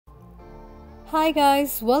Hi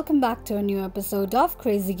guys, welcome back to a new episode of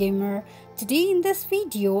Crazy Gamer. Today in this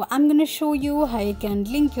video, I'm gonna show you how you can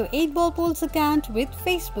link your 8Ball Pulse account with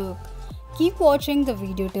Facebook. Keep watching the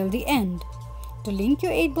video till the end. To link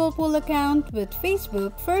your 8Ball Pool account with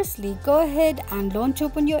Facebook, firstly go ahead and launch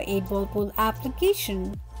open your 8Ball Pool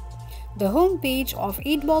application. The home page of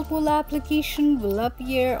 8Ball Pool application will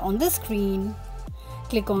appear on the screen.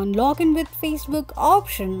 Click on Login with Facebook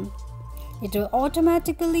option. It will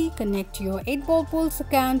automatically connect your 8Ball Pulse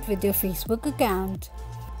account with your Facebook account.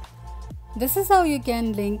 This is how you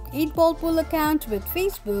can link 8Ball Pool account with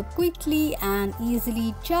Facebook quickly and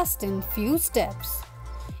easily just in few steps.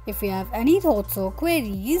 If you have any thoughts or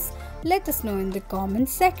queries, let us know in the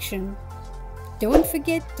comments section. Don't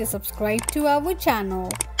forget to subscribe to our channel.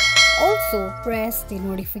 Also press the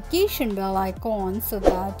notification bell icon so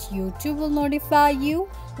that YouTube will notify you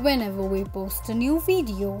whenever we post a new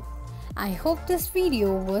video. I hope this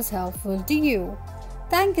video was helpful to you.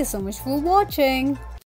 Thank you so much for watching.